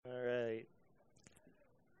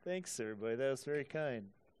Thanks, everybody. That was very kind.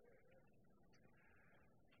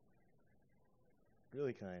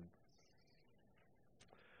 Really kind.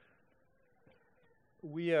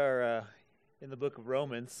 We are in the book of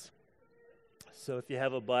Romans. So if you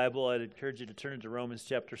have a Bible, I'd encourage you to turn to Romans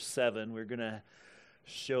chapter 7. We're going to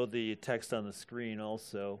show the text on the screen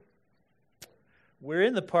also. We're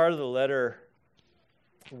in the part of the letter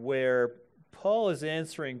where Paul is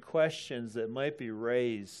answering questions that might be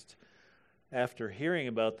raised after hearing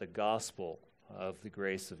about the gospel of the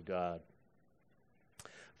grace of God.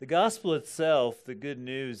 The gospel itself, the good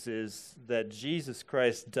news is that Jesus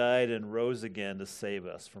Christ died and rose again to save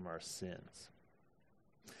us from our sins.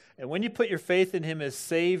 And when you put your faith in him as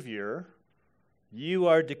Savior, you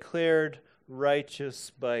are declared righteous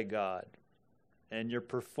by God. And your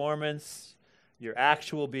performance, your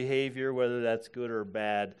actual behavior, whether that's good or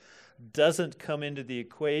bad, doesn't come into the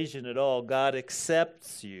equation at all. God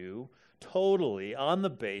accepts you totally on the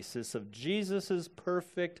basis of Jesus'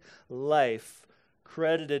 perfect life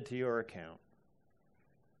credited to your account.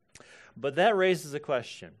 But that raises a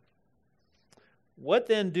question. What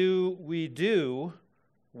then do we do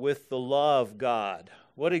with the law of God?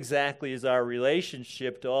 What exactly is our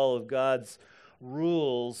relationship to all of God's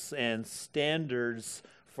rules and standards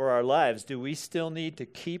for our lives? Do we still need to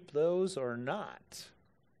keep those or not?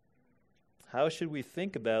 How should we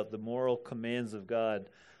think about the moral commands of God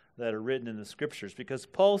that are written in the Scriptures? Because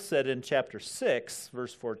Paul said in chapter 6,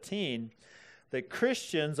 verse 14, that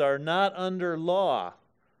Christians are not under law,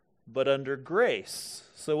 but under grace.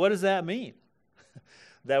 So what does that mean?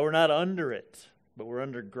 That we're not under it, but we're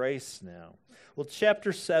under grace now. Well,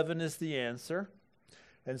 chapter 7 is the answer.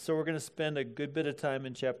 And so we're going to spend a good bit of time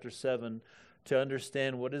in chapter 7 to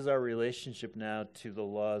understand what is our relationship now to the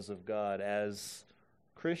laws of God as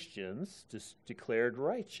Christians declared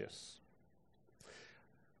righteous.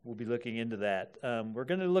 We'll be looking into that. We're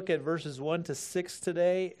going to look at verses 1 to 6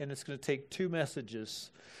 today, and it's going to take 2 messages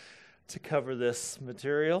to cover this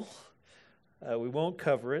material. We won't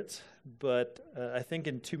cover it, but I think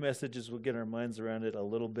in 2 messages we'll get our minds around it a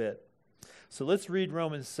little bit. So let's read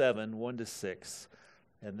Romans 7, 1 to 6,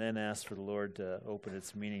 and then ask for the Lord to open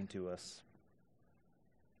its meaning to us.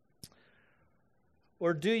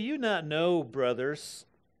 Or do you not know, brothers,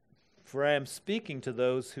 for I am speaking to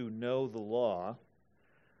those who know the law,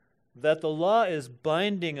 that the law is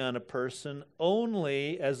binding on a person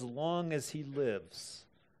only as long as he lives.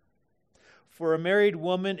 For a married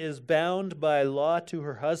woman is bound by law to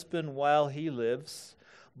her husband while he lives,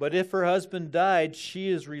 but if her husband died, she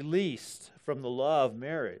is released from the law of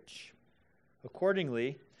marriage.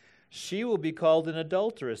 Accordingly, she will be called an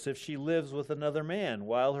adulteress if she lives with another man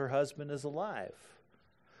while her husband is alive.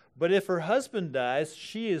 But if her husband dies,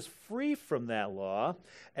 she is free from that law,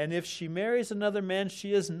 and if she marries another man,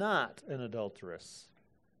 she is not an adulteress.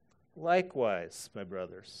 Likewise, my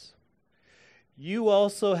brothers, you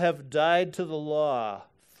also have died to the law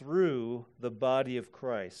through the body of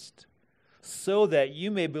Christ, so that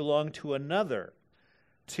you may belong to another,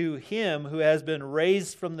 to him who has been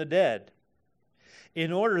raised from the dead,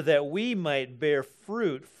 in order that we might bear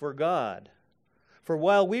fruit for God. For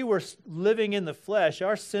while we were living in the flesh,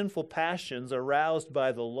 our sinful passions, aroused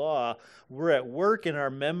by the law, were at work in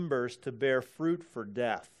our members to bear fruit for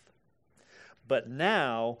death. But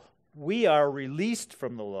now we are released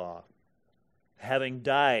from the law, having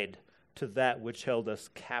died to that which held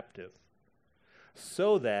us captive,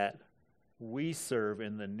 so that we serve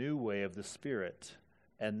in the new way of the Spirit,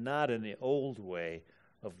 and not in the old way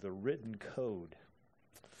of the written code.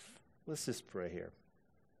 Let's just pray here.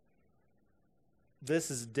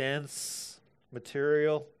 This is dense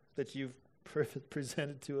material that you've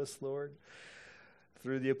presented to us, Lord,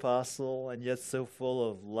 through the apostle, and yet so full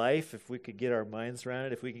of life. If we could get our minds around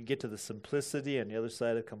it, if we can get to the simplicity and the other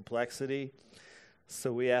side of complexity.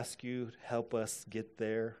 So we ask you to help us get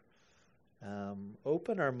there.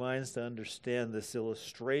 Open our minds to understand this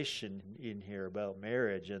illustration in here about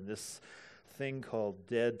marriage and this thing called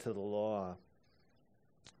dead to the law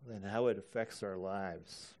and how it affects our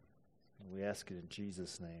lives. We ask it in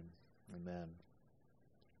Jesus' name. Amen.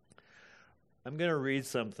 I'm going to read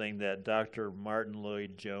something that Dr. Martin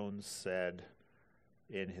Lloyd-Jones said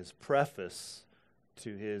in his preface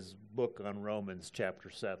to his book on Romans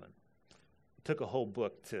chapter 7. It took a whole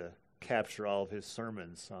book to capture all of his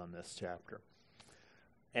sermons on this chapter.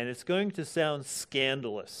 And it's going to sound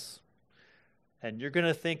scandalous. And you're going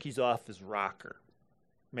to think he's off his rocker.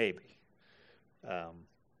 Maybe.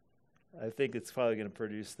 I think it's probably going to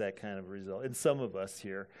produce that kind of result in some of us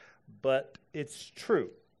here. But it's true.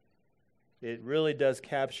 It really does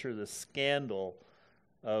capture the scandal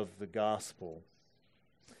of the gospel.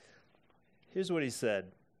 Here's what he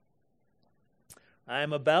said.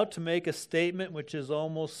 I'm about to make a statement which is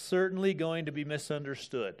almost certainly going to be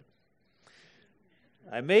misunderstood.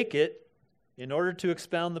 I make it in order to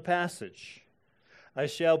expound the passage. I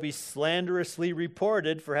shall be slanderously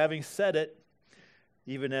reported for having said it,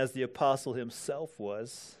 even as the apostle himself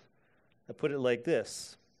was. I put it like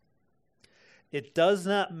this: it does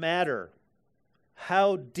not matter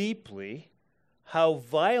how deeply, how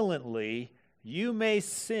violently you may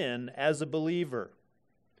sin as a believer.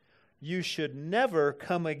 You should never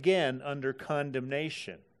come again under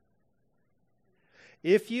condemnation.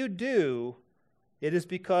 If you do, it is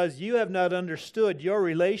because you have not understood your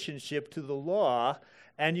relationship to the law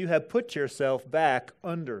and you have put yourself back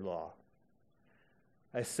under law.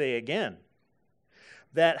 I say again,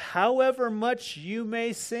 that however much you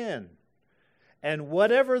may sin, and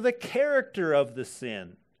whatever the character of the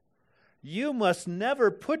sin, you must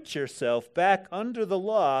never put yourself back under the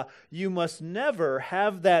law. You must never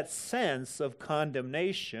have that sense of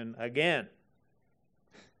condemnation again.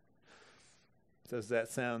 Does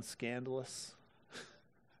that sound scandalous?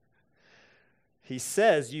 He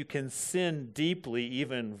says you can sin deeply,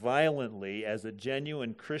 even violently, as a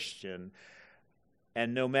genuine Christian,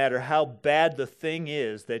 and no matter how bad the thing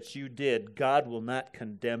is that you did, God will not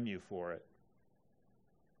condemn you for it.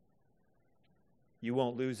 You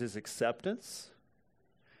won't lose his acceptance.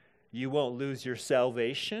 You won't lose your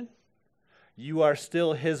salvation. You are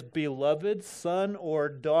still his beloved son or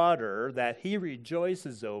daughter that he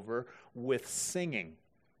rejoices over with singing,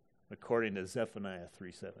 according to Zephaniah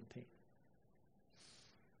 3:17.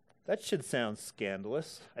 That should sound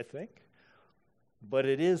scandalous, I think, but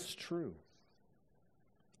it is true.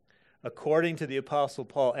 According to the Apostle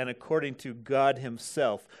Paul and according to God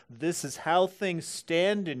himself, this is how things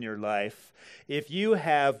stand in your life if you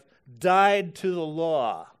have died to the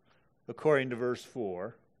law, according to verse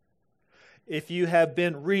 4, if you have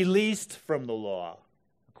been released from the law,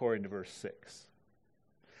 according to verse 6.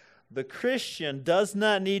 The Christian does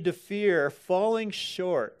not need to fear falling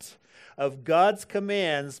short of God's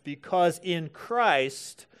commands because in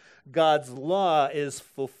Christ, God's law is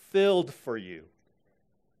fulfilled for you.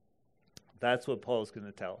 That's what Paul's going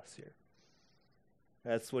to tell us here.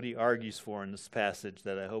 That's what he argues for in this passage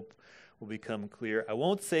that I hope will become clear. I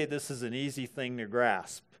won't say this is an easy thing to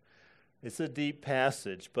grasp. It's a deep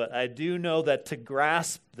passage, but I do know that to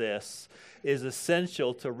grasp this is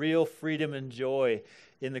essential to real freedom and joy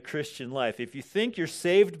in the Christian life. If you think you're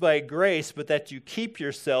saved by grace, but that you keep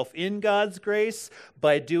yourself in God's grace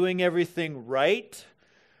by doing everything right,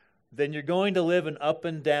 then you're going to live an up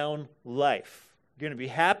and down life. You're going to be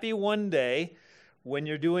happy one day when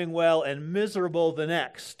you're doing well and miserable the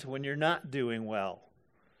next when you're not doing well.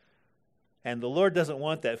 And the Lord doesn't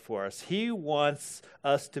want that for us. He wants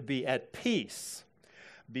us to be at peace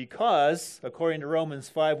because, according to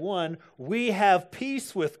Romans 5:1, we have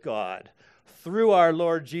peace with God through our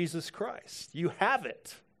Lord Jesus Christ. You have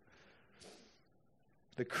it.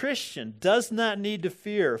 The Christian does not need to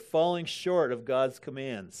fear falling short of God's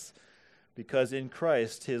commands, because in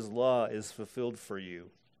Christ, his law is fulfilled for you.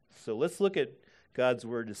 So let's look at God's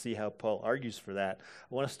word to see how Paul argues for that.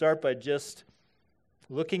 I want to start by just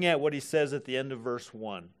looking at what he says at the end of verse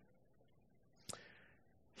 1.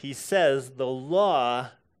 He says the law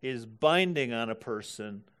is binding on a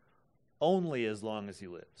person only as long as he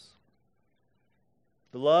lives.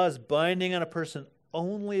 The law is binding on a person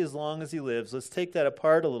only as long as he lives. Let's take that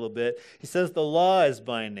apart a little bit. He says the law is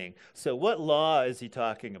binding. So what law is he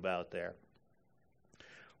talking about there?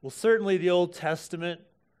 Well, certainly the Old Testament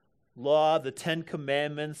law, the Ten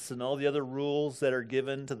Commandments, and all the other rules that are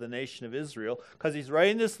given to the nation of Israel, because he's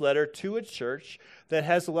writing this letter to a church that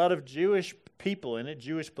has a lot of Jewish people in it,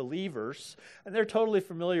 Jewish believers, and they're totally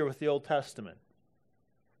familiar with the Old Testament.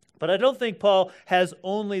 But I don't think Paul has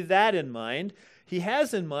only that in mind. He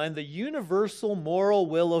has in mind the universal moral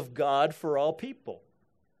will of God for all people,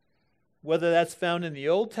 whether that's found in the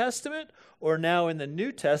Old Testament or now in the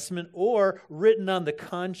New Testament or written on the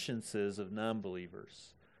consciences of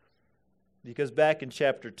non-believers. Because back in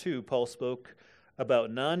chapter 2, Paul spoke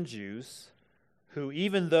about non-Jews who,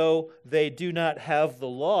 even though they do not have the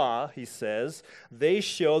law, he says, they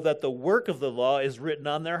show that the work of the law is written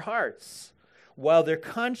on their hearts, while their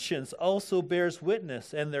conscience also bears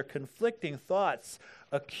witness and their conflicting thoughts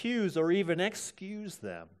accuse or even excuse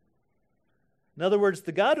them. In other words,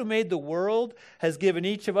 the God who made the world has given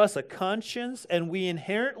each of us a conscience, and we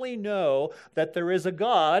inherently know that there is a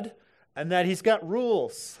God and that he's got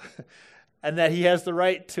rules and that he has the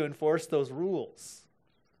right to enforce those rules.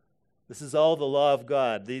 This is all the law of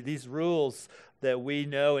God. These rules that we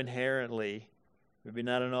know inherently, maybe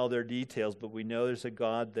not in all their details, but we know there's a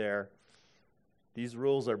God there. These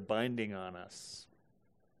rules are binding on us.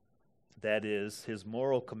 That is, his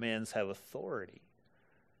moral commands have authority.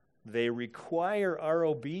 They require our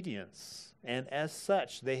obedience, and as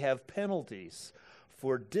such, they have penalties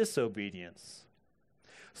for disobedience.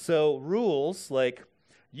 So rules like,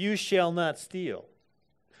 you shall not steal,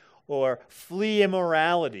 or flee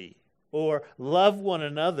immorality, or love one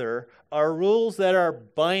another are rules that are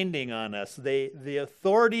binding on us. The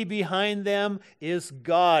authority behind them is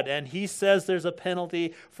God, and he says there's a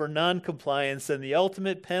penalty for noncompliance, and the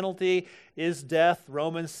ultimate penalty is death.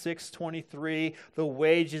 Romans 6:23, the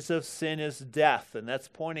wages of sin is death, and that's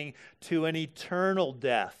pointing to an eternal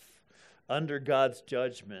death under God's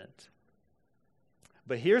judgment.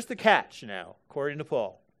 But here's the catch now, according to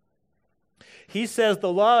Paul. He says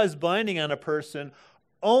the law is binding on a person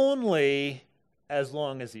only as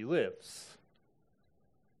long as he lives.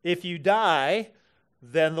 If you die,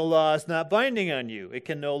 then the law is not binding on you. It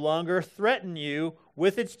can no longer threaten you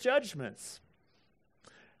with its judgments.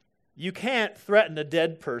 You can't threaten a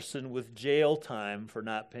dead person with jail time for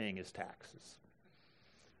not paying his taxes.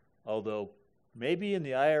 Although maybe in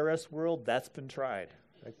the IRS world that's been tried.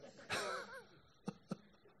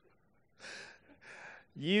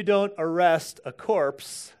 You don't arrest a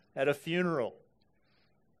corpse at a funeral.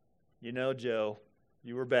 You know, Joe,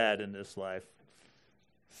 you were bad in this life.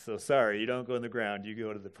 So sorry, you don't go in the ground, you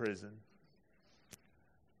go to the prison.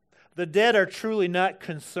 The dead are truly not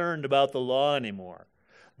concerned about the law anymore.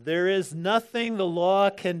 There is nothing the law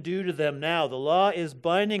can do to them now. The law is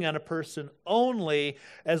binding on a person only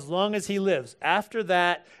as long as he lives. After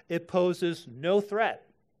that, it poses no threat.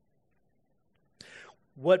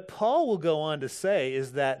 What Paul will go on to say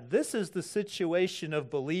is that this is the situation of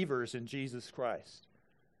believers in Jesus Christ.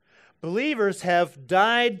 Believers have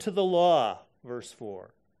died to the law, verse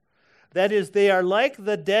 4. That is, they are like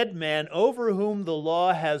the dead man over whom the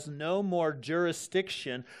law has no more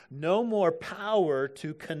jurisdiction, no more power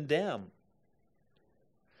to condemn.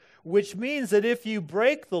 Which means that if you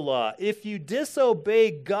break the law, if you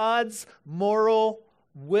disobey God's moral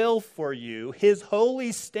will for you, his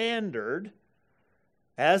holy standard,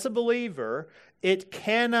 as a believer, it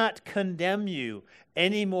cannot condemn you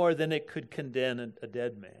any more than it could condemn a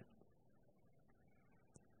dead man.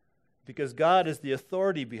 Because God is the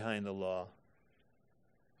authority behind the law.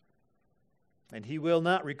 And he will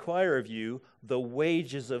not require of you the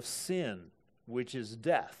wages of sin, which is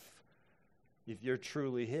death, if you're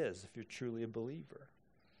truly his, if you're truly a believer.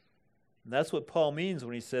 And that's what Paul means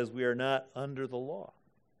when he says we are not under the law.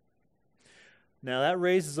 Now that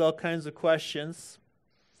raises all kinds of questions.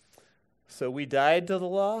 So we died to the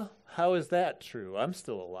law? How is that true? I'm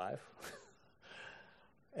still alive.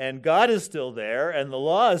 And God is still there, and the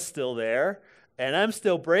law is still there, and I'm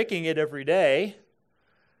still breaking it every day.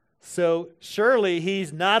 So surely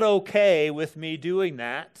he's not okay with me doing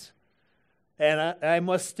that. And I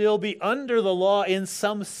must still be under the law in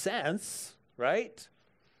some sense, right?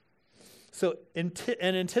 So in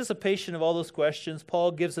anticipation of all those questions,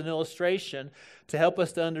 Paul gives an illustration to help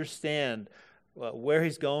us to understand where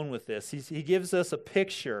he's going with this. He gives us a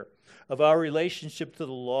picture of our relationship to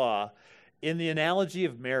the law in the analogy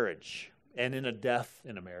of marriage and in a death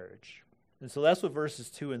in a marriage. And so that's what verses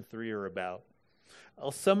 2 and 3 are about.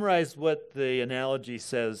 I'll summarize what the analogy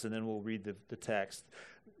says, and then we'll read the text.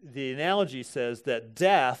 The analogy says that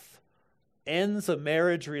death ends a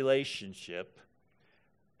marriage relationship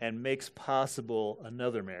and makes possible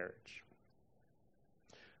another marriage.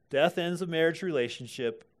 Death ends a marriage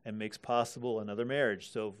relationship and makes possible another marriage.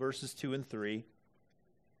 So verses 2 and 3,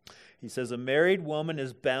 he says, a married woman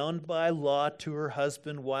is bound by law to her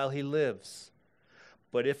husband while he lives.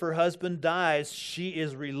 But if her husband dies, she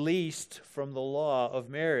is released from the law of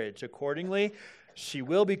marriage. Accordingly, she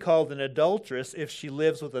will be called an adulteress if she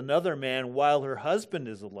lives with another man while her husband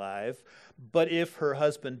is alive. But if her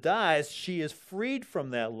husband dies, she is freed from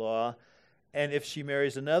that law. And if she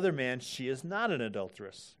marries another man, she is not an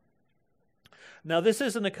adulteress. Now, this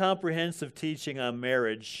isn't a comprehensive teaching on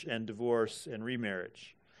marriage and divorce and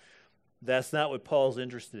remarriage. That's not what Paul's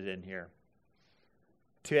interested in here.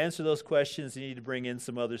 To answer those questions, you need to bring in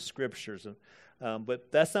some other scriptures.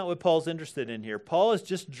 But that's not what Paul's interested in here. Paul is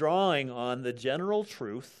just drawing on the general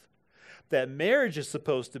truth that marriage is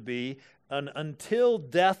supposed to be an until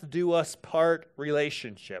death do us part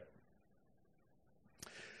relationship.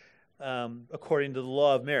 According to the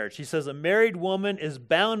law of marriage. He says a married woman is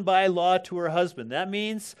bound by law to her husband. That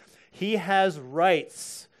means he has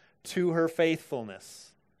rights to her faithfulness.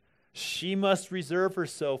 She must reserve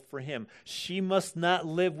herself for him. She must not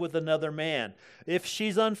live with another man. If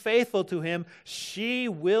she's unfaithful to him, she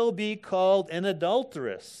will be called an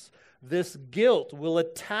adulteress. This guilt will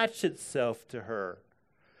attach itself to her.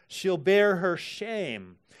 She'll bear her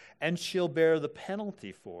shame. and she'll bear the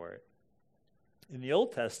penalty for it. In the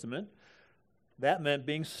Old Testament, that meant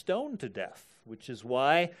being stoned to death, which is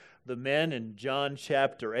why the men in John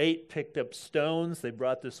chapter 8 picked up stones. They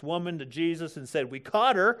brought this woman to Jesus and said, we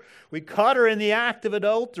caught her in the act of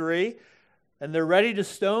adultery, and they're ready to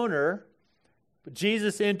stone her. But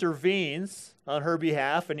Jesus intervenes on her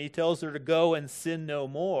behalf, and he tells her to go and sin no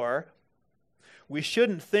more. We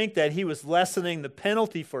shouldn't think that he was lessening the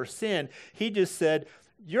penalty for sin. He just said,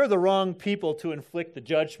 you're the wrong people to inflict the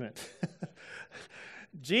judgment.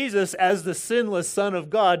 Jesus, as the sinless Son of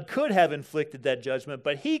God, could have inflicted that judgment,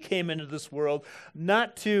 but he came into this world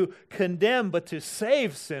not to condemn, but to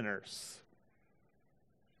save sinners.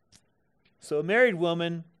 So a married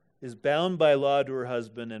woman is bound by law to her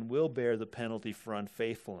husband and will bear the penalty for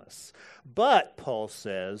unfaithfulness. But, Paul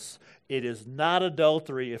says, it is not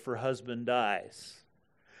adultery if her husband dies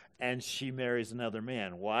and she marries another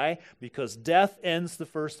man. Why? Because death ends the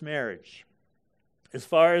first marriage. As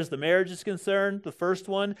far as the marriage is concerned, the first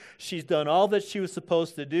one, she's done all that she was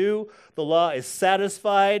supposed to do. The law is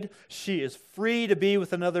satisfied. She is free to be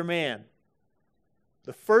with another man.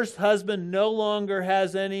 The first husband no longer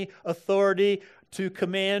has any authority to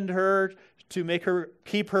command her, to make her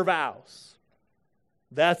keep her vows.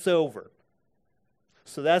 That's over.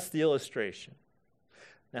 So that's the illustration.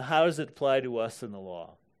 Now, how does it apply to us in the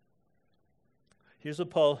law? Here's what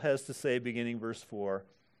Paul has to say beginning verse 4.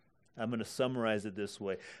 I'm going to summarize it this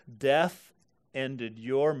way. Death ended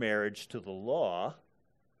your marriage to the law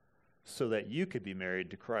so that you could be married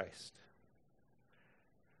to Christ.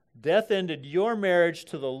 Death ended your marriage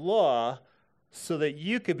to the law so that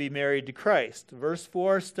you could be married to Christ. Verse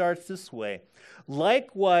 4 starts this way.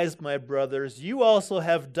 Likewise, my brothers, you also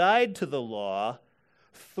have died to the law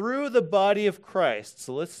through the body of Christ.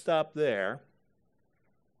 So let's stop there.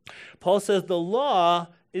 Paul says the law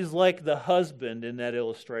is like the husband in that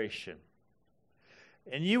illustration.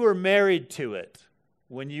 And you were married to it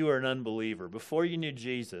when you were an unbeliever, before you knew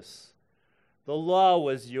Jesus. The law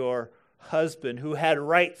was your husband who had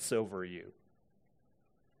rights over you.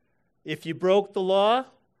 If you broke the law,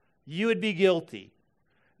 you would be guilty.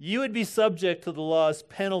 You would be subject to the law's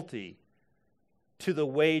penalty, to the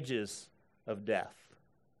wages of death.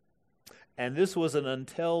 And this was an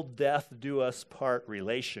until death do us part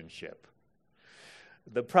relationship.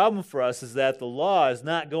 The problem for us is that the law is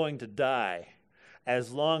not going to die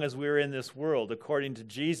as long as we're in this world, according to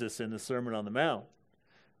Jesus in the Sermon on the Mount.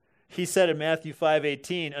 He said in Matthew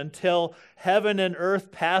 5:18, until heaven and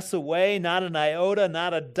earth pass away, not an iota,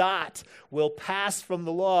 not a dot will pass from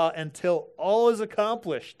the law until all is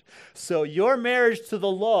accomplished. So your marriage to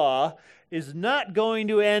the law is not going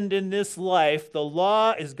to end in this life. The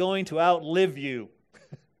law is going to outlive you.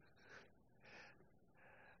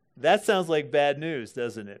 That sounds like bad news,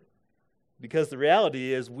 doesn't it? Because the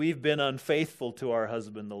reality is we've been unfaithful to our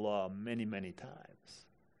husband, the law, many, many times.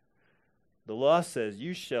 The law says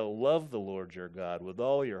you shall love the Lord your God with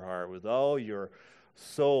all your heart, with all your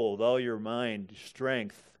soul, with all your mind,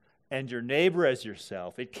 strength, and your neighbor as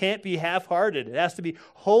yourself. It can't be half-hearted. It has to be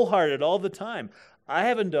wholehearted all the time. I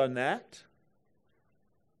haven't done that.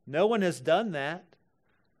 No one has done that.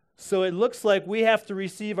 So it looks like we have to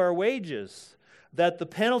receive our wages. That the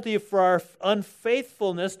penalty for our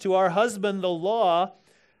unfaithfulness to our husband, the law,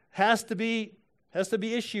 has to be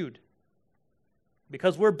issued.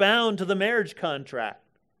 Because we're bound to the marriage contract.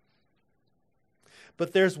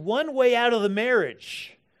 But there's one way out of the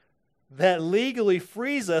marriage that legally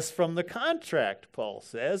frees us from the contract, Paul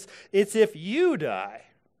says. It's if you die.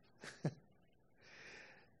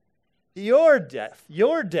 Your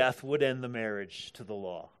death would end the marriage to the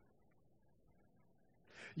law.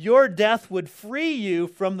 Your death would free you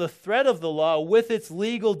from the threat of the law with its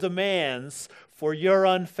legal demands for your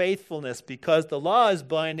unfaithfulness, because the law is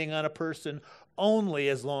binding on a person only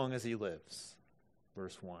as long as he lives.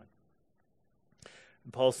 Verse 1.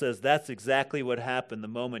 And Paul says that's exactly what happened the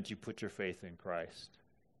moment you put your faith in Christ.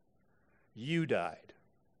 You died.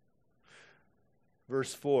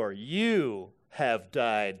 Verse 4, you have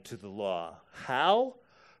died to the law. How?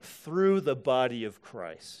 Through the body of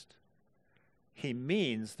Christ. He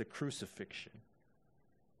means the crucifixion.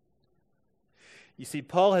 You see,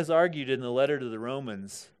 Paul has argued in the letter to the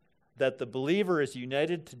Romans that the believer is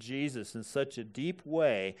united to Jesus in such a deep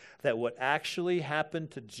way that what actually happened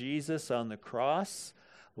to Jesus on the cross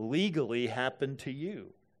legally happened to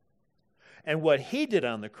you. And what he did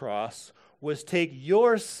on the cross was take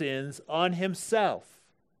your sins on himself.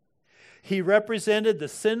 He represented the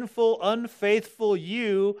sinful, unfaithful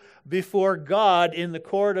you before God in the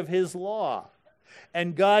court of his law.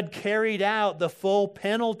 And God carried out the full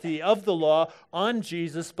penalty of the law on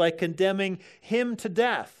Jesus by condemning him to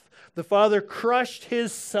death. The Father crushed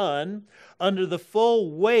his Son under the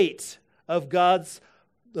full weight of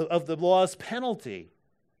the law's penalty.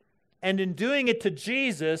 And in doing it to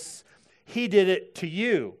Jesus, he did it to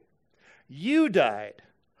you. You died.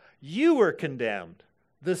 You were condemned.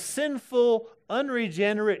 The sinful,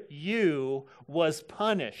 unregenerate you was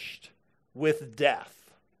punished with death.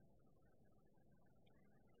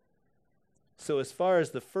 So as far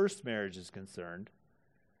as the first marriage is concerned,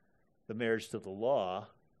 the marriage to the law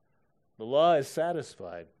is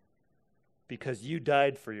satisfied because you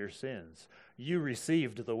died for your sins. You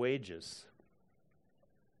received the wages.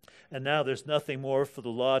 And now there's nothing more for the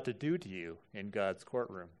law to do to you in God's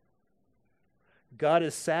courtroom. God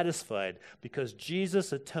is satisfied because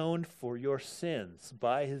Jesus atoned for your sins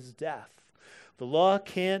by his death. The law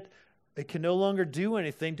can no longer do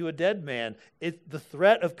anything to a dead man. The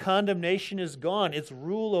threat of condemnation is gone. Its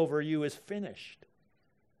rule over you is finished.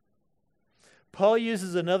 Paul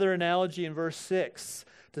uses another analogy in verse 6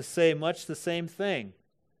 to say much the same thing.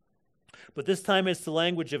 But this time it's the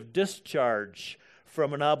language of discharge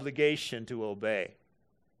from an obligation to obey.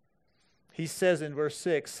 He says in verse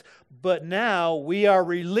 6, "But now we are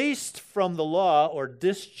released from the law," or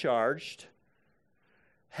discharged,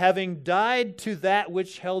 "having died to that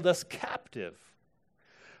which held us captive."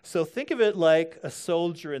 So think of it like a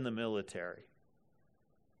soldier in the military.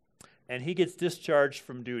 And he gets discharged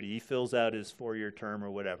from duty. He fills out his 4-year term or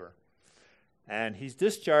whatever. And he's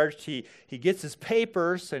discharged. He gets his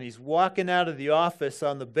papers, and he's walking out of the office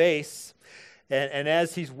on the base. And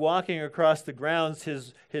as he's walking across the grounds,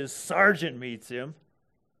 his sergeant meets him.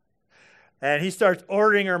 And he starts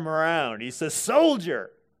ordering him around. He says,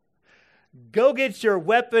 "Soldier, go get your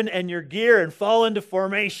weapon and your gear and fall into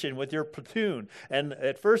formation with your platoon." And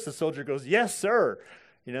at first the soldier goes, "Yes, sir,"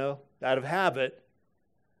 out of habit.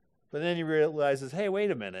 But then he realizes, hey,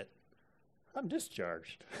 wait a minute. I'm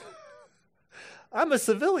discharged. I'm a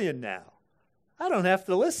civilian now. I don't have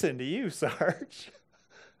to listen to you, Sarge.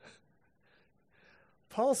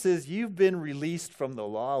 Paul says you've been released from the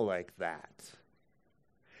law like that.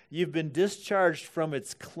 You've been discharged from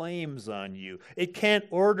its claims on you. It can't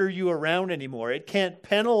order you around anymore. It can't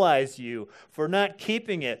penalize you for not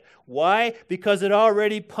keeping it. Why? Because it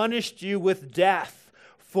already punished you with death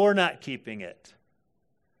for not keeping it.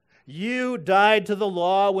 You died to the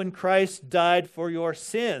law when Christ died for your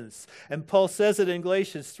sins. And Paul says it in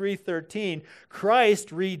Galatians 3:13,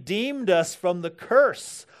 Christ redeemed us from the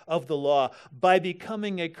curse of the law by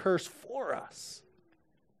becoming a curse for us.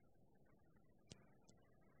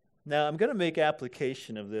 Now, I'm going to make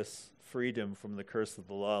application of this freedom from the curse of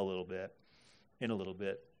the law a little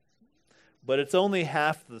bit. But it's only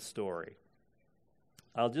half the story.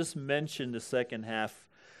 I'll just mention the second half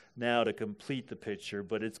now to complete the picture,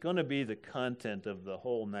 but it's going to be the content of the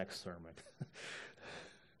whole next sermon.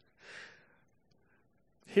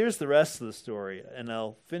 Here's the rest of the story, and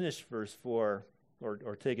I'll finish verse 4,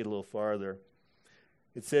 or take it a little farther.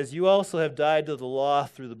 It says, "You also have died to the law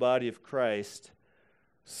through the body of Christ,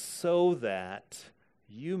 so that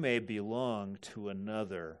you may belong to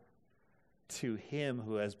another, to him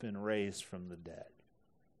who has been raised from the dead."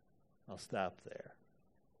 I'll stop there.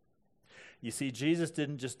 You see, Jesus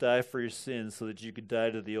didn't just die for your sins so that you could die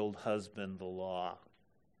to the old husband, the law.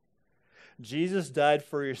 Jesus died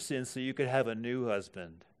for your sins so you could have a new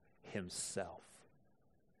husband, himself.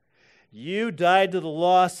 You died to the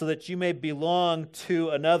law so that you may belong to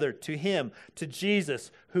another, to him, to Jesus,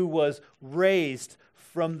 who was raised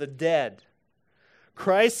from the dead.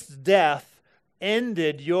 Christ's death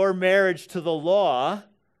ended your marriage to the law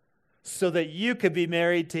so that you could be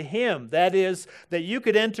married to him. That is, that you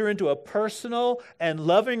could enter into a personal and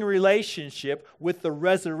loving relationship with the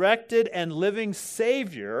resurrected and living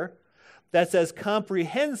Savior that's as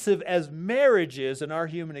comprehensive as marriage is in our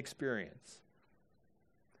human experience.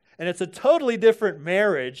 And it's a totally different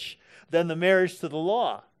marriage than the marriage to the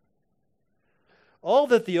law. All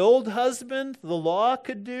that the old husband, the law,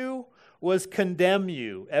 could do was condemn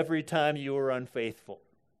you every time you were unfaithful.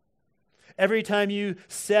 Every time you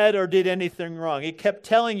said or did anything wrong. It kept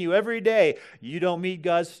telling you every day, you don't meet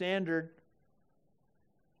God's standard.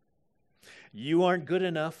 You aren't good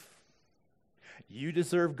enough. You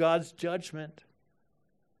deserve God's judgment.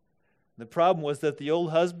 The problem was that the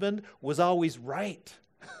old husband was always right.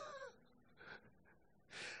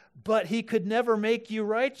 But he could never make you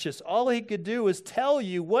righteous. All he could do was tell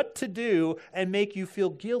you what to do and make you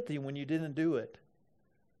feel guilty when you didn't do it.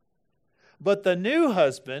 But the new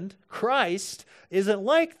husband, Christ, isn't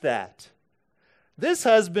like that. This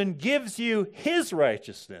husband gives you his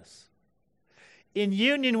righteousness. In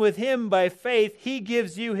union with him by faith, he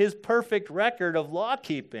gives you his perfect record of law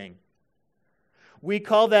keeping. We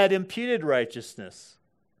call that imputed righteousness.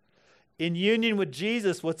 In union with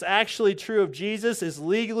Jesus, what's actually true of Jesus is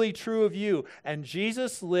legally true of you. And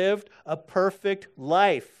Jesus lived a perfect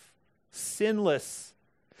life, sinless.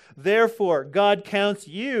 Therefore, God counts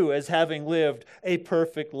you as having lived a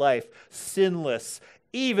perfect life, sinless,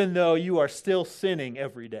 even though you are still sinning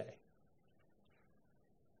every day.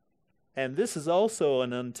 And this is also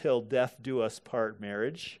an until death do us part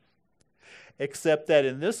marriage, except that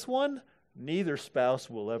in this one, neither spouse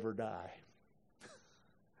will ever die.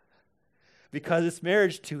 Because it's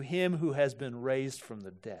marriage to him who has been raised from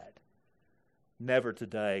the dead, never to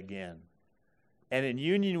die again. And in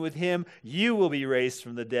union with him, you will be raised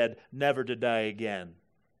from the dead, never to die again.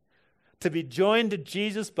 To be joined to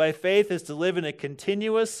Jesus by faith is to live in a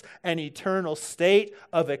continuous and eternal state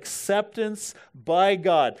of acceptance by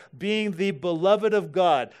God, being the beloved of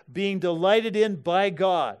God, being delighted in by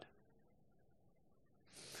God.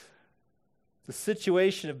 The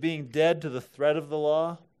situation of being dead to the threat of the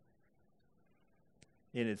law,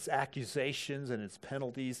 in its accusations and its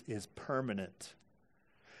penalties, is permanent.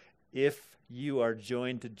 If you are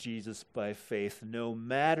joined to Jesus by faith, no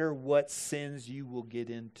matter what sins you will get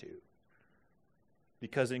into.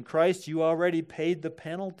 Because in Christ you already paid the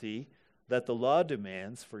penalty that the law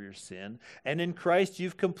demands for your sin, and in Christ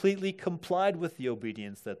you've completely complied with the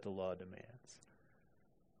obedience that the law demands.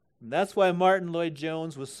 And that's why Martin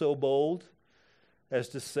Lloyd-Jones was so bold as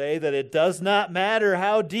to say that it does not matter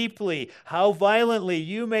how deeply, how violently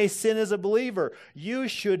you may sin as a believer, you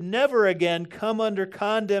should never again come under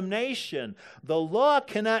condemnation. The law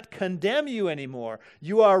cannot condemn you anymore.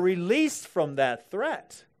 You are released from that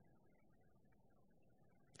threat.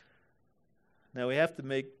 Now we have to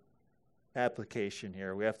make application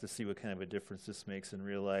here. We have to see what kind of a difference this makes in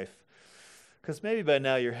real life. Because maybe by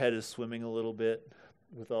now your head is swimming a little bit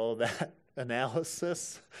with all of that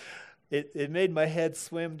analysis. It made my head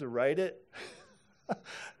swim to write it.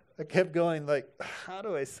 I kept going like, how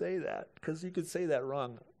do I say that? Because you could say that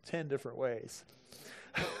wrong 10 different ways.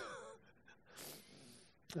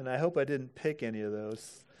 And I hope I didn't pick any of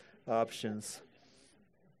those options.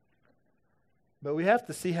 But we have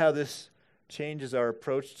to see how this changes our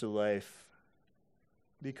approach to life,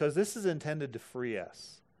 because this is intended to free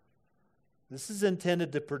us. This is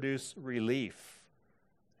intended to produce relief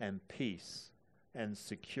and peace and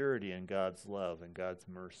security in God's love and God's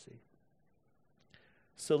mercy.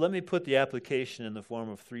 So let me put the application in the form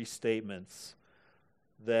of 3 statements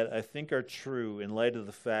that I think are true in light of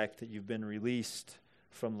the fact that you've been released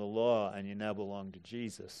from the law and you now belong to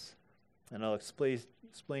Jesus. And I'll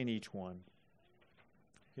explain each one.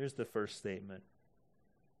 Here's the first statement.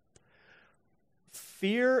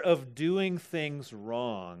 Fear of doing things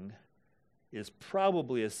wrong is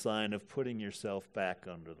probably a sign of putting yourself back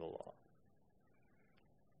under the law.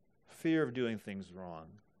 Fear of doing things wrong.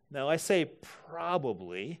 Now, I say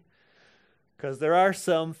probably because there are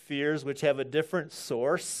some fears which have a different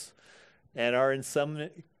source and are in some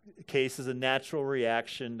cases a natural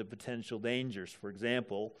reaction to potential dangers. For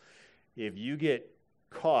example, if you get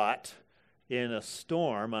caught in a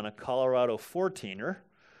storm on a Colorado 14er,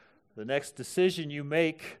 the next decision you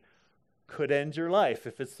make could end your life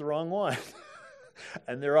if it's the wrong one.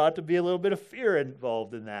 And there ought to be a little bit of fear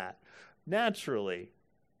involved in that, naturally.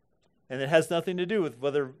 And it has nothing to do with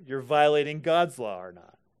whether you're violating God's law or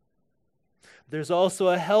not. There's also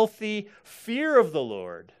a healthy fear of the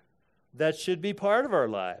Lord that should be part of our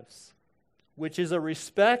lives, which is a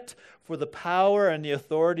respect for the power and the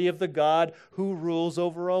authority of the God who rules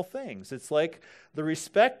over all things. It's like the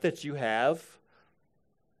respect that you have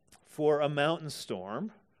for a mountain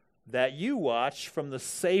storm that you watch from the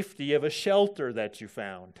safety of a shelter that you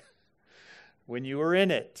found when you were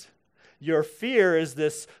in it. Your fear is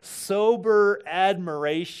this sober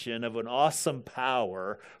admiration of an awesome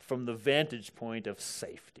power from the vantage point of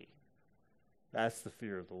safety. That's the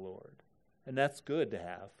fear of the Lord. And that's good to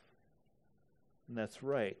have. And that's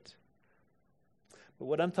right. But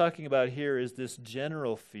what I'm talking about here is this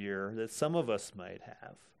general fear that some of us might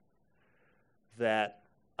have. That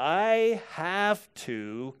I have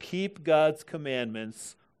to keep God's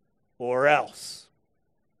commandments or else.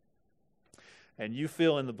 And you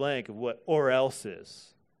fill in the blank of what or else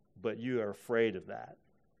is, but you are afraid of that.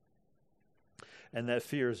 And that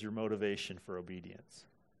fear is your motivation for obedience.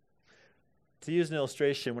 To use an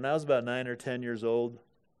illustration, when I was about 9 or 10 years old,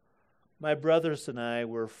 my brothers and I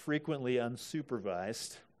were frequently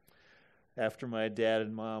unsupervised after my dad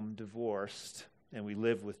and mom divorced, and we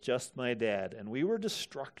lived with just my dad, and we were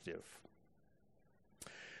destructive.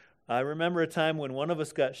 I remember a time when one of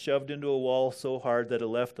us got shoved into a wall so hard that it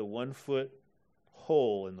left a 1-foot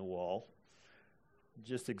hole in the wall.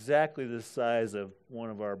 just exactly the size of one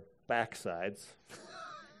of our backsides.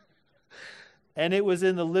 And it was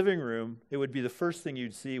in the living room. It would be the first thing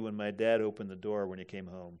you'd see when my dad opened the door when he came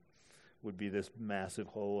home, would be this massive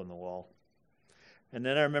hole in the wall. And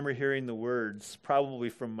then I remember hearing the words, probably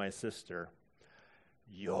from my sister,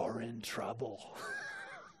 "You're in trouble."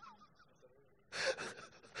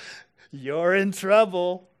 You're in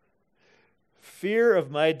trouble. Fear of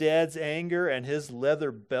my dad's anger and his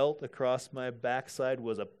leather belt across my backside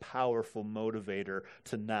was a powerful motivator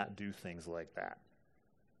to not do things like that.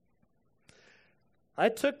 I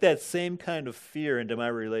took that same kind of fear into my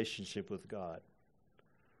relationship with God.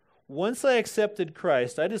 Once I accepted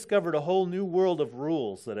Christ, I discovered a whole new world of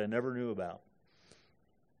rules that I never knew about.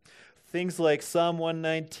 Things like Psalm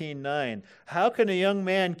 119:9. How can a young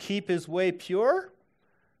man keep his way pure?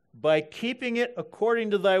 By keeping it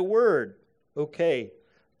according to thy word. Okay,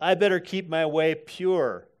 I better keep my way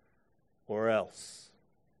pure, or else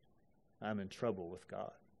I'm in trouble with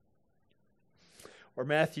God. Or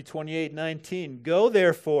Matthew 28:19. Go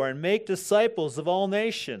therefore and make disciples of all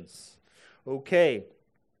nations. Okay,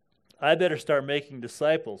 I better start making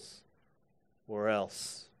disciples, or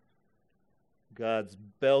else God's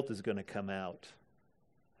belt is going to come out,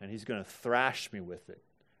 and he's going to thrash me with it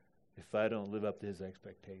if I don't live up to his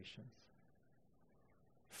expectations.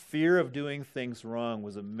 Fear of doing things wrong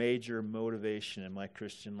was a major motivation in my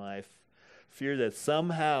Christian life. Fear that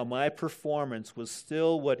somehow my performance was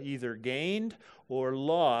still what either gained or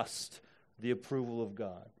lost the approval of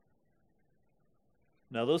God.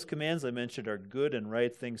 Now, those commands I mentioned are good and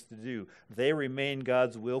right things to do. They remain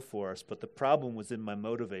God's will for us, but the problem was in my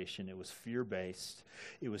motivation. It was fear-based.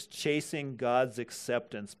 It was chasing God's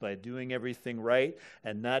acceptance by doing everything right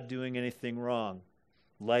and not doing anything wrong,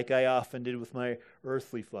 like I often did with my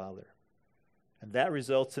earthly father. And that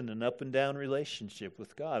results in an up and down relationship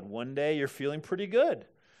with God. One day you're feeling pretty good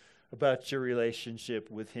about your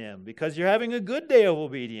relationship with him because you're having a good day of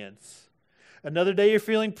obedience. Another day you're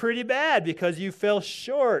feeling pretty bad because you fell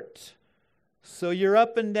short. So you're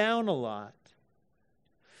up and down a lot.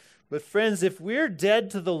 But friends, if we're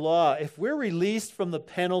dead to the law, if we're released from the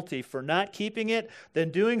penalty for not keeping it,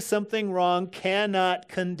 then doing something wrong cannot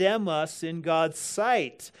condemn us in God's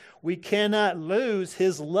sight. We cannot lose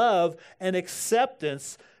his love and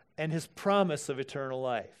acceptance and his promise of eternal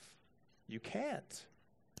life. You can't.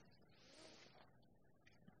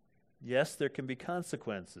 Yes, there can be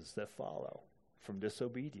consequences that follow from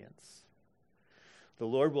disobedience. The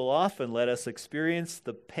Lord will often let us experience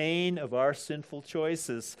the pain of our sinful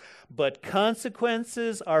choices, but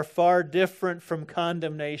consequences are far different from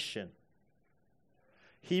condemnation.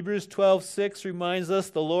 Hebrews 12:6 reminds us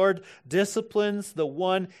the Lord disciplines the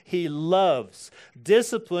one he loves.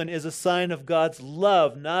 Discipline is a sign of God's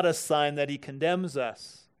love, not a sign that he condemns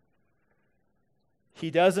us. He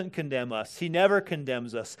doesn't condemn us. He never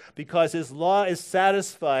condemns us because his law is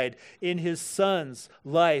satisfied in his Son's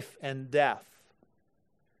life and death.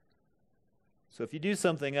 So if you do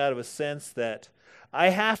something out of a sense that I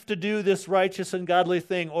have to do this righteous and godly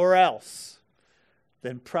thing or else,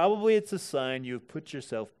 then probably it's a sign you've put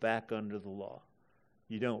yourself back under the law.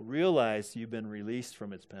 You don't realize you've been released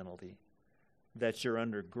from its penalty, that you're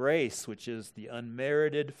under grace, which is the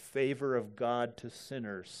unmerited favor of God to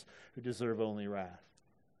sinners who deserve only wrath.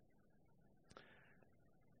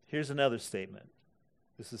 Here's another statement.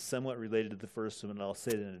 This is somewhat related to the first one, and I'll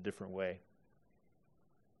say it in a different way.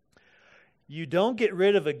 You don't get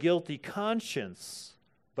rid of a guilty conscience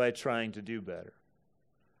by trying to do better,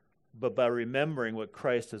 but by remembering what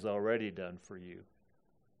Christ has already done for you.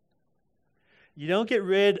 You don't get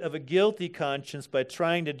rid of a guilty conscience by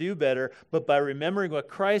trying to do better, but by remembering what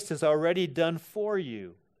Christ has already done for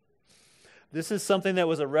you. This is something that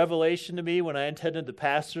was a revelation to me when I attended the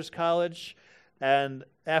pastor's college, and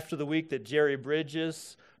after the week that Jerry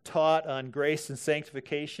Bridges taught on grace and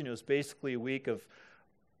sanctification, it was basically a week of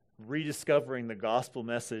rediscovering the gospel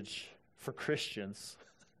message for Christians.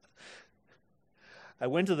 I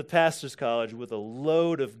went to the pastor's college with a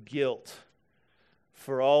load of guilt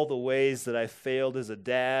for all the ways that I failed as a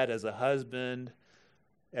dad, as a husband,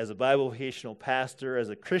 as a Bible vocational pastor, as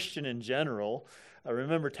a Christian in general. I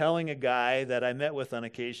remember telling a guy that I met with on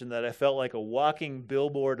occasion that I felt like a walking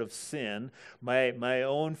billboard of sin. My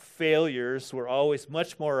own failures were always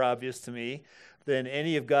much more obvious to me than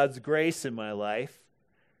any of God's grace in my life.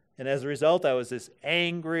 And as a result, I was this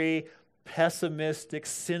angry, pessimistic,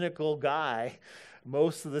 cynical guy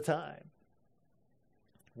most of the time.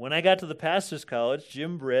 When I got to the pastor's college,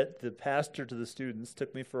 Jim Britt, the pastor to the students,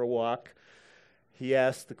 took me for a walk. He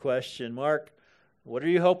asked the question, Mark, what are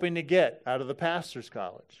you hoping to get out of the pastor's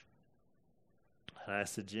college? And I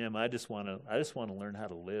said, Jim, I just want to learn how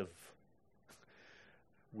to live.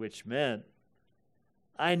 Which meant,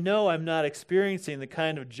 I know I'm not experiencing the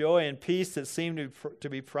kind of joy and peace that seem to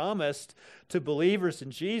be promised to believers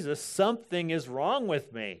in Jesus. Something is wrong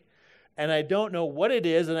with me. And I don't know what it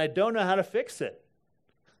is, and I don't know how to fix it.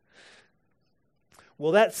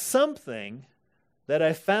 Well, that's something that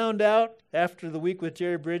I found out after the week with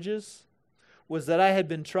Jerry Bridges was that I had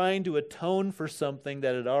been trying to atone for something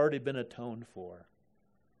that had already been atoned for.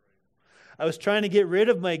 I was trying to get rid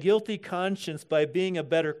of my guilty conscience by being a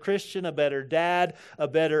better Christian, a better dad, a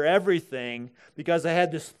better everything, because I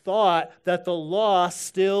had this thought that the law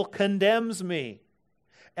still condemns me.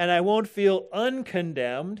 And I won't feel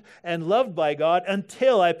uncondemned and loved by God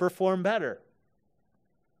until I perform better.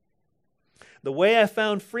 The way I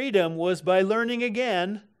found freedom was by learning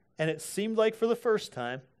again, and it seemed like for the first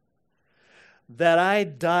time, that I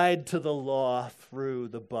died to the law through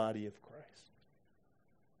the body of Christ.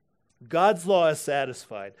 God's law is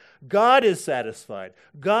satisfied. God is satisfied.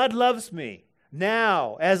 God loves me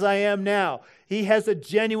now, as I am now. He has a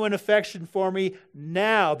genuine affection for me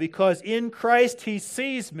now, because in Christ He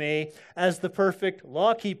sees me as the perfect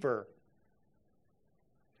lawkeeper.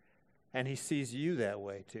 And He sees you that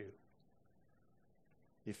way too,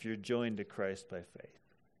 if you're joined to Christ by faith.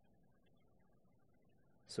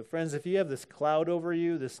 So friends, if you have this cloud over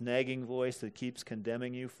you, this nagging voice that keeps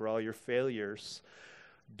condemning you for all your failures,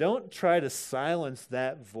 don't try to silence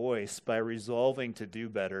that voice by resolving to do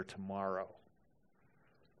better tomorrow.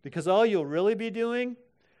 Because all you'll really be doing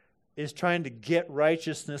is trying to get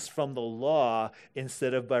righteousness from the law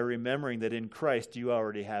instead of by remembering that in Christ you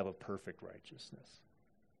already have a perfect righteousness.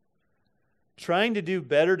 Trying to do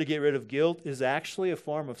better to get rid of guilt is actually a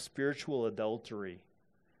form of spiritual adultery.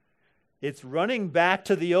 It's running back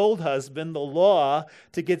to the old husband, the law,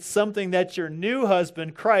 to get something that your new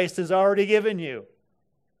husband, Christ, has already given you.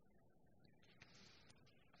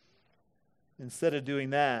 Instead of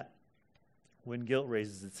doing that, when guilt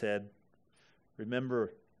raises its head,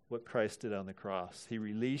 remember what Christ did on the cross. He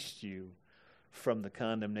released you from the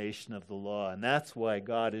condemnation of the law, and that's why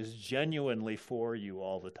God is genuinely for you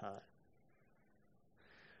all the time.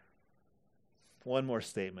 One more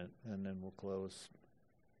statement, and then we'll close.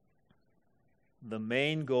 The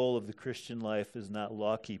main goal of the Christian life is not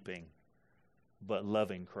law-keeping, but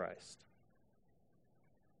loving Christ.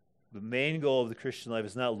 The main goal of the Christian life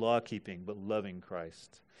is not law-keeping, but loving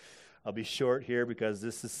Christ. I'll be short here because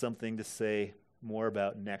this is something to say more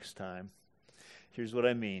about next time. Here's what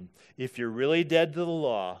I mean. If you're really dead to the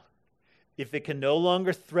law, if it can no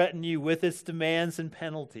longer threaten you with its demands and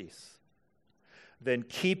penalties, then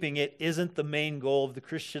keeping it isn't the main goal of the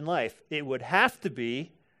Christian life. It would have to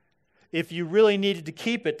be if you really needed to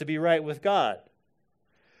keep it to be right with God.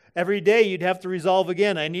 Every day you'd have to resolve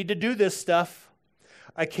again, I need to do this stuff.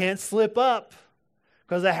 I can't slip up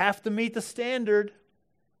because I have to meet the standard.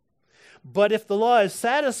 But if the law is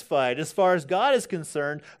satisfied as far as God is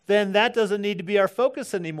concerned, then that doesn't need to be our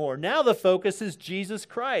focus anymore. Now the focus is Jesus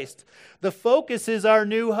Christ. The focus is our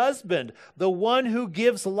new husband, the one who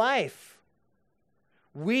gives life.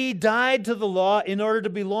 We died to the law in order to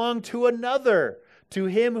belong to another, to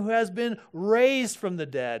Him who has been raised from the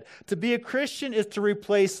dead. To be a Christian is to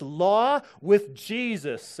replace law with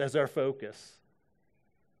Jesus as our focus.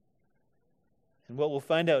 And what we'll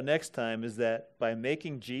find out next time is that by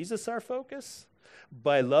making Jesus our focus,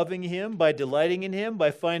 by loving Him, by delighting in Him,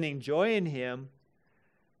 by finding joy in Him,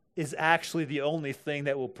 is actually the only thing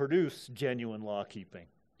that will produce genuine law-keeping.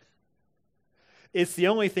 It's the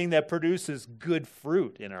only thing that produces good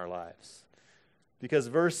fruit in our lives. Because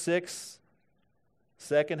verse 6,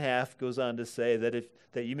 second half, goes on to say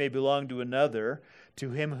that you may belong to another, to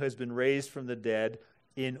Him who has been raised from the dead,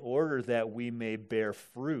 in order that we may bear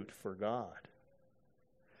fruit for God.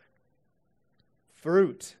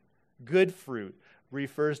 Fruit, good fruit,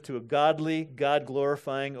 refers to a godly,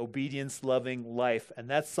 God-glorifying, obedience-loving life. And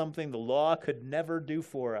that's something the law could never do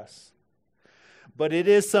for us. But it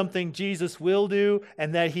is something Jesus will do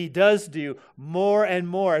and that He does do more and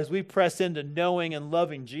more as we press into knowing and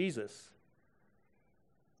loving Jesus.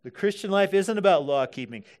 The Christian life isn't about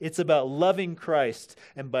law-keeping. It's about loving Christ.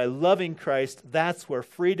 And by loving Christ, that's where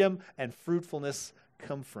freedom and fruitfulness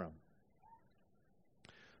come from.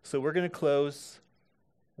 So we're going to close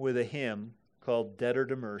with a hymn called Debtor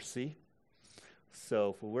to Mercy. So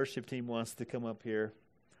if the worship team wants to come up here,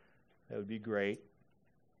 that would be great.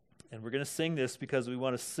 And we're going to sing this because we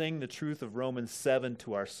want to sing the truth of Romans 7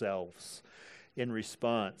 to ourselves in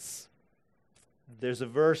response. There's a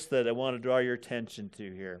verse that I want to draw your attention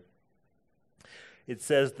to here. It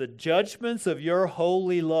says, "The judgments of your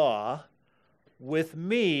holy law with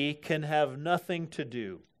me can have nothing to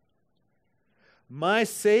do. My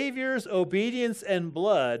Savior's obedience and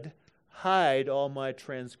blood hide all my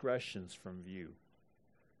transgressions from view.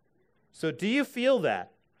 So do you feel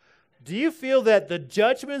that? Do you feel that the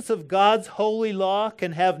judgments of God's holy law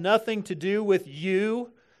can have nothing to do with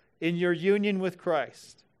you in your union with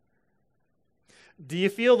Christ? Do you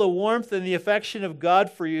feel the warmth and the affection of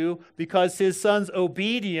God for you because His Son's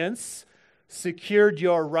obedience secured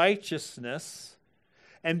your righteousness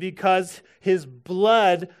and because His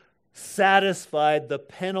blood satisfied the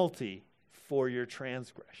penalty for your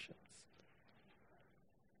transgressions?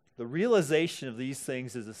 The realization of these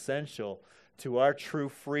things is essential to our true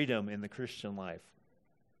freedom in the Christian life.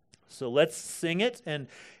 So let's sing it, and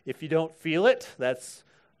if you don't feel it, that's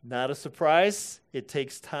not a surprise. It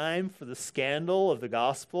takes time for the scandal of the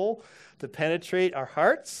gospel to penetrate our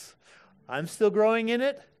hearts. I'm still growing in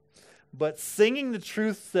it, but singing the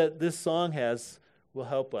truths that this song has will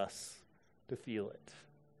help us to feel it.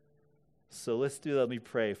 So let's do that. Let me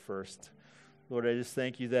pray first. Lord, I just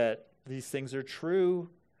thank you that these things are true,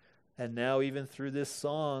 and now even through this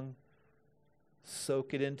song,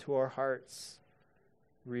 soak it into our hearts.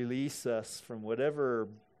 Release us from whatever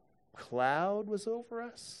cloud was over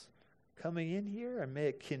us coming in here, and may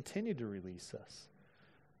it continue to release us.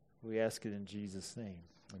 We ask it in Jesus' name.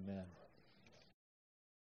 Amen.